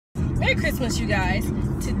Merry Christmas, you guys.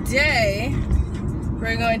 Today,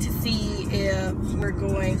 we're going to see if we're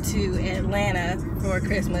going to Atlanta for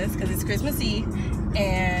Christmas, because it's Christmas Eve,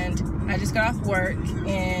 and I just got off work,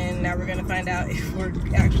 and now we're going to find out if we're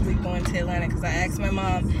actually going to Atlanta, because I asked my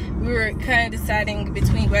mom. We were kind of deciding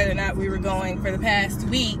between whether or not we were going for the past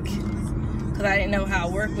week, because I didn't know how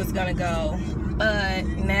work was going to go. But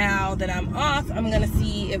now that I'm off, I'm going to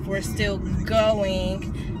see if we're still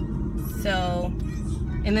going. So,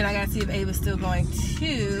 and then I got to see if Ava's still going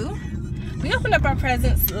too. We opened up our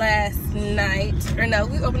presents last night, or no,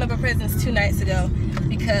 we opened up our presents 2 nights ago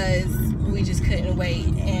because we just couldn't wait.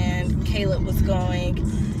 And Caleb was going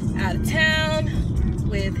out of town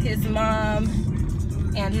with his mom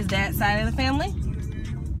and his dad's side of the family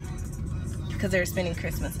because they're spending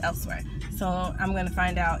Christmas elsewhere. So I'm going to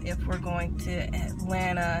find out if we're going to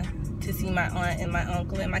Atlanta to see my aunt and my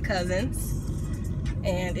uncle and my cousins.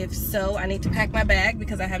 And if so, I need to pack my bag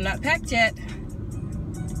because I have not packed yet.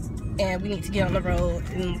 And we need to get on the road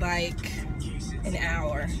in like an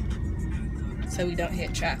hour so we don't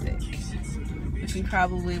hit traffic. Which we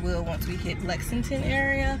probably will once we hit Lexington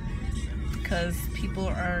area, because people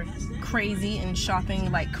are crazy and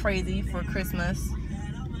shopping like crazy for Christmas.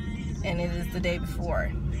 And it is the day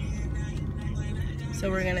before. So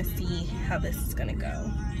we're gonna see how this is gonna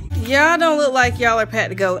go. Y'all don't look like y'all are packed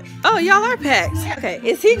to go. Oh, y'all are packed. Okay,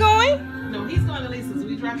 is he going? No, he's going to Lisa's.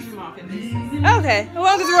 We dropped him off at Lisa's. Okay, as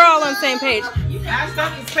long as we're all on the same page. Our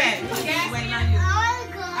stuff is packed. Waiting on you.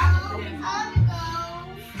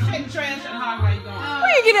 Take the trash and hard where you going.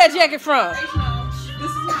 Where you get that jacket from?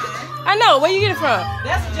 This is mine. I know, where you get it from?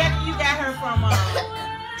 That's the jacket you got her from.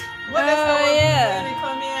 Yeah.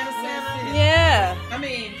 Yeah. I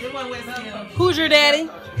mean, it wasn't West Hill. Who's your daddy?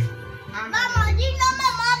 Mama, do you know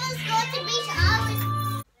my mama's going to be always?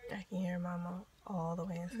 I can hear Mama all the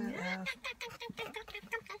way inside the house.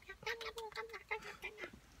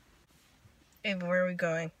 Ava, where are we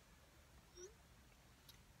going?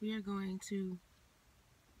 We are going to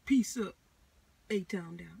Peace Up,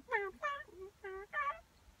 A-Town down.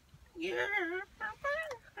 Yeah.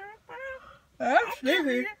 I'm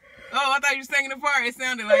sleepy. Oh, I thought you were singing the part. It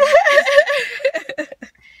sounded like that.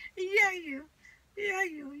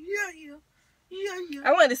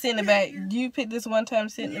 I wanted to sit in the back. Do you pick this one time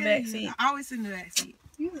to sit in the back seat? I always sit in the back seat.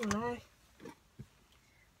 You lie.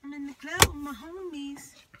 I'm in the club with my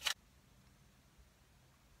homies.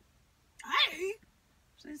 Hey!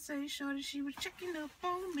 She say shorty she was checking up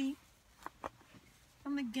on me.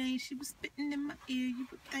 On the game she was spitting in my ear. You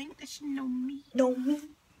would think that she know me. Know me?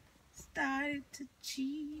 Started to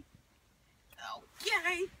cheat.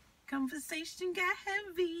 Okay. Conversation got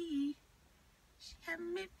heavy. She had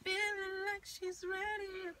me feeling like she's ready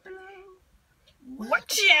to blow.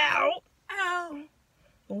 Watch out! Oh.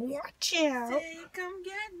 Watch out! Say, come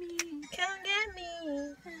get me. Come get me.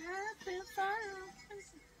 I've been falling.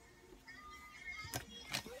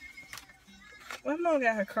 My mom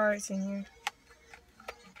got her cards in here.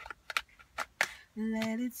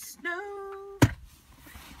 Let it snow.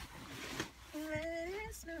 Let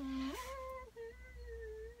it snow.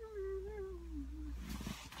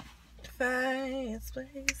 Fire's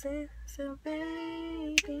blazing, so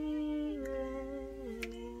baby, let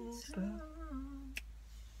it snow.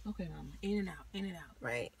 Okay, Mama. In and out. In and out.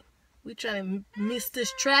 Right. We trying to miss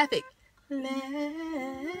this traffic. Let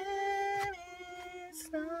it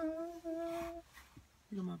snow.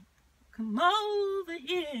 Come over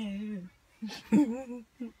here.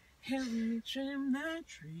 Help me trim that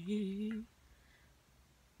tree.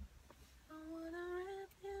 I wanna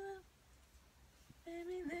wrap you up.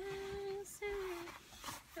 Baby, this is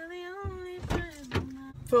the only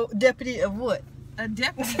friend. For deputy of what? A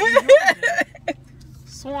deputy in Georgia.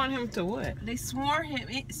 Sworn him to what? They swore him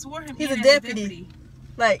He's in a as deputy.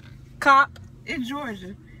 Like, cop. In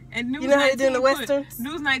Georgia. And News You know how they do in the 19 Westerns?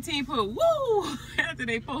 News 19 put woo after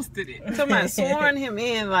they posted it. Somebody sworn him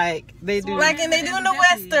in like they do. Like, and they do in the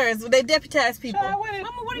Westerns, they deputize people. Mama,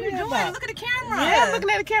 what are you doing? about? Look at the camera. Yeah, I'm looking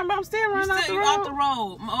at the camera. I'm still running off the road. off the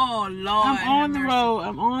road. Oh, Lord. I'm on the road.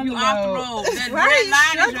 I'm on the road. You off the road. That Why are red you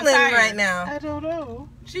line is your struggling tire. right now? I don't know.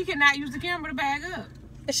 She cannot use the camera to back up.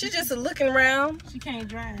 And she's just looking around. She can't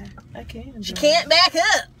drive. I can't. She can't back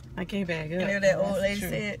up. I can't back up. You know that old That's lady true.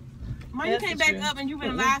 said. Mom, you That's can't true. back up and you've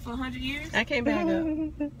been alive for 100 years? I can't back up.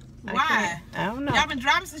 Why? I don't know. Y'all been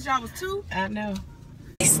driving since y'all was 2? I know.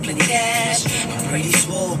 Plenty cash, pretty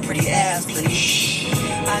swole, pretty ass, plenty.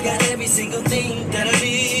 I got every single thing that I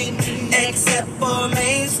need, except for a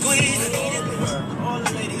main squeeze. All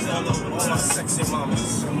the ladies all over, all my sexy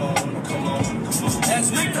mamas. Come on, come on, come on.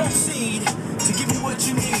 As we proceed to give you what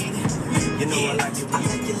you need. You know I like it. I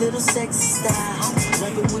like your little sexy style.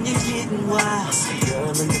 Like it when you getting wild. Girl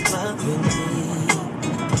in the club with me.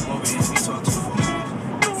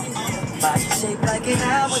 Body shaped like an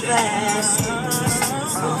hourglass.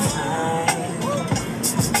 So fine.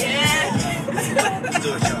 Yeah. Let's do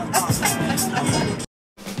it, y'all.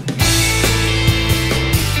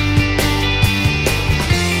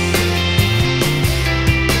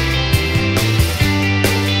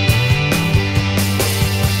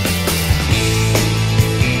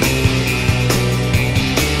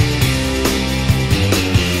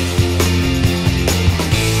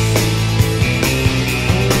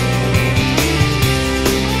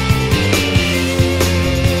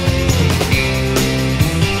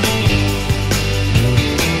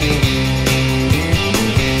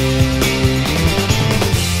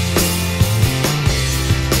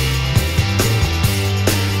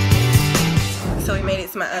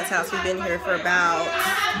 My aunt's house. We've been here for about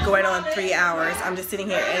going on 3 hours. I'm just sitting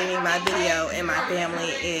here editing my video and my family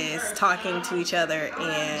is talking to each other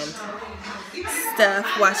and stuff,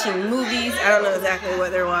 watching movies. I don't know exactly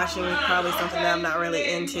what they're watching, probably something that I'm not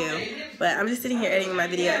really into, but I'm just sitting here editing my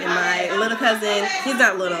video and my little cousin, he's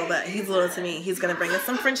not little, but he's little to me, he's gonna bring us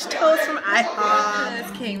some French toast from IHOP.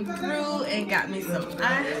 Just came through and got me some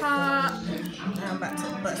IHOP. I'm about to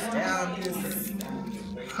bust down this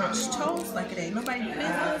French toast like it ain't nobody's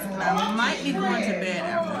business, and I might be going to bed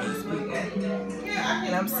after these people.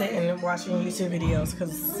 And I'm sitting and watching YouTube videos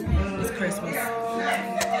because it's Christmas.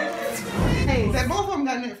 Hey, that both of them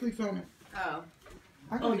got Netflix on it. Oh.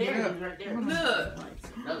 I can get up. Right there. Look.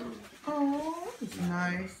 Oh, that's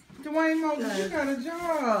nice. Dwayne Moses, you got a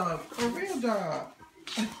job. A real job.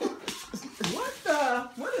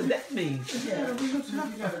 What does that mean? You got a real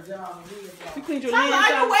job. You cleaned your Tyler, hands are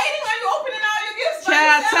you out? waiting? Are you opening all your gifts? by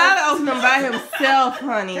Child, yourself? Tyler opened them by himself,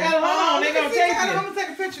 honey. Tyler, hold on. They gonna take it. I'm gonna take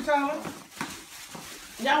a picture, Tyler.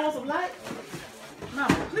 Y'all want some light? No,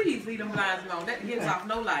 please leave them blinds alone. That gives off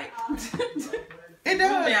no light. It Gloomy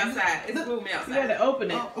does. outside. It's gloomy You outside. gotta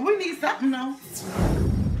open it. We need something though.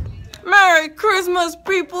 Merry Christmas,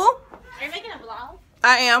 people. Are you making a vlog?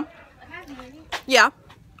 I am. Okay. Yeah.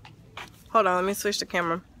 Hold on, let me switch the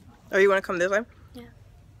camera. Or you want to come this way? Yeah.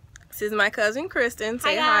 This is my cousin Kristen.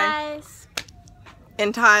 Say Hi hi. guys.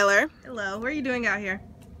 And Tyler. Hello. What are you doing out here?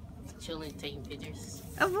 Chilling, taking pictures.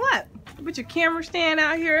 Of what? You put your camera stand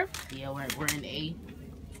out here. Yeah, we're in A.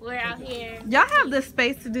 We're out here. Y'all have the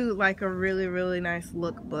space to do like a really, really nice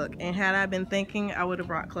lookbook. And had I been thinking, I would have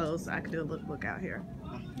brought clothes so I could do a lookbook out here.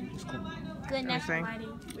 Good natural saying?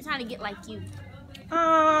 lighting. We're trying to get like you.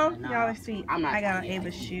 Oh, No, y'all are sweet. I'm not I got on trying to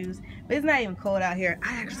Ava's shoes. But it's not even cold out here.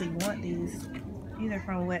 I actually want these. These are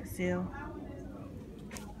from Wet Seal.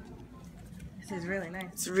 This is really nice.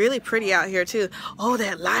 It's really pretty out here too. Oh,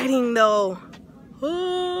 that lighting though.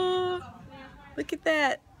 Oh, look at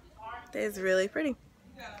that. That is really pretty.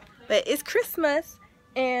 But it's Christmas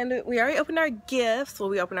and we already opened our gifts. Well,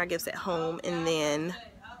 we opened our gifts at home and then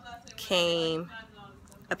came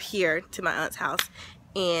up here to my aunt's house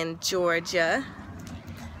in Georgia.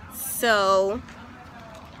 So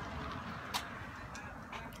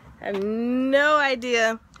I have no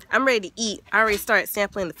idea. I'm ready to eat. I already started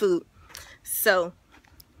sampling the food. So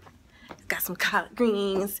got some collard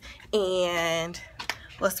greens and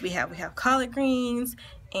what else do we have? We have collard greens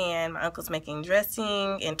and my uncle's making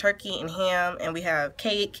dressing and turkey and ham, and we have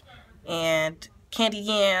cake and candied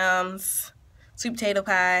yams, sweet potato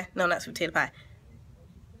pie. No, not sweet potato pie.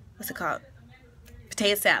 What's it called?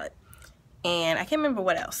 Potato salad. And I can't remember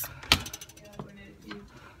what else.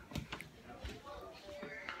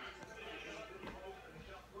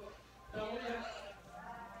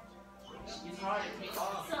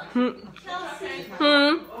 Kelsey,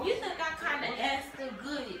 you think I kind of asked a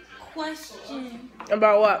good question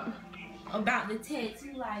About what? about the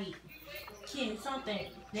tattoo? Like, can something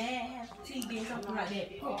that have TB or something like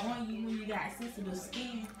that put on you when you got sensitive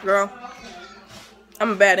skin? Girl,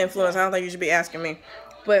 I'm a bad influence. I don't think you should be asking me.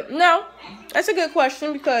 But no, that's a good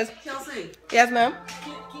question because... Kelsey. Yes, ma'am?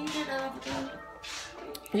 Can you get that over there?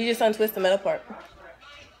 You just untwist the metal part.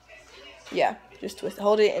 Yeah, just twist it.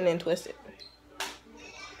 Hold it and then twist it.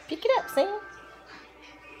 Pick it up, Sam.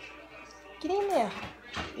 Get in there.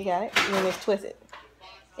 You got it? And then just twist it.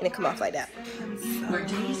 And it come off like that. Where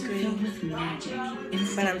days are filled with magic.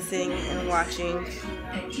 But I'm sitting and watching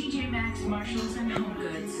At TJ Maxx, Marshalls, and Home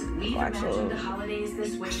Goods, we've imagined the holidays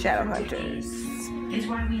this way Shadow for decades. Hunters. It's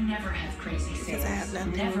why we never have crazy sales. Because I have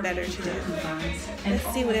nothing never better make to do. coupons, and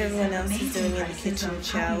Let's see what always everyone have else is amazing doing in the prices kitchen, on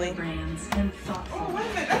shall we? popular brands and thoughtful. Oh, wait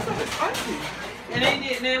a minute. That's so spicy. And they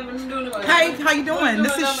did. They were doing it. Hey, how you doing?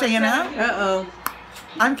 This is Shanna. Uh-oh.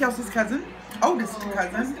 I'm Kelsey's cousin. Oldest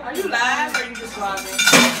cousin. Are you live or are you just vlogging?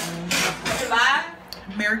 Are you live?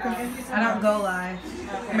 Merry Christmas. I don't go live.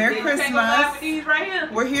 Merry Take a Christmas. live with these right here.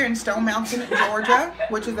 We're here in Stone Mountain, Georgia,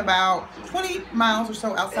 which is about 20 miles or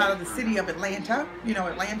so outside of the city of Atlanta. You know,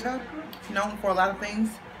 Atlanta, known for a lot of things.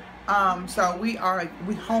 So we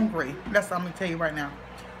hungry. That's what I'm gonna tell you right now.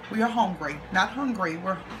 We are hungry, not hungry.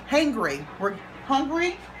 We're hangry. We're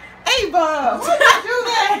hungry. Ava, why did you do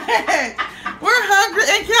that? We're hungry.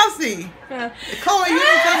 And Kelsey, Chloe, you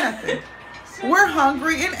didn't say nothing. We're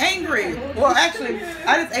hungry and angry. Well, actually,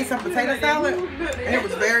 I just ate some potato salad, and it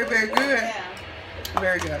was very, very good.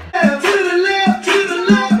 Very good. To the left, to the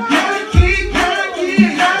left.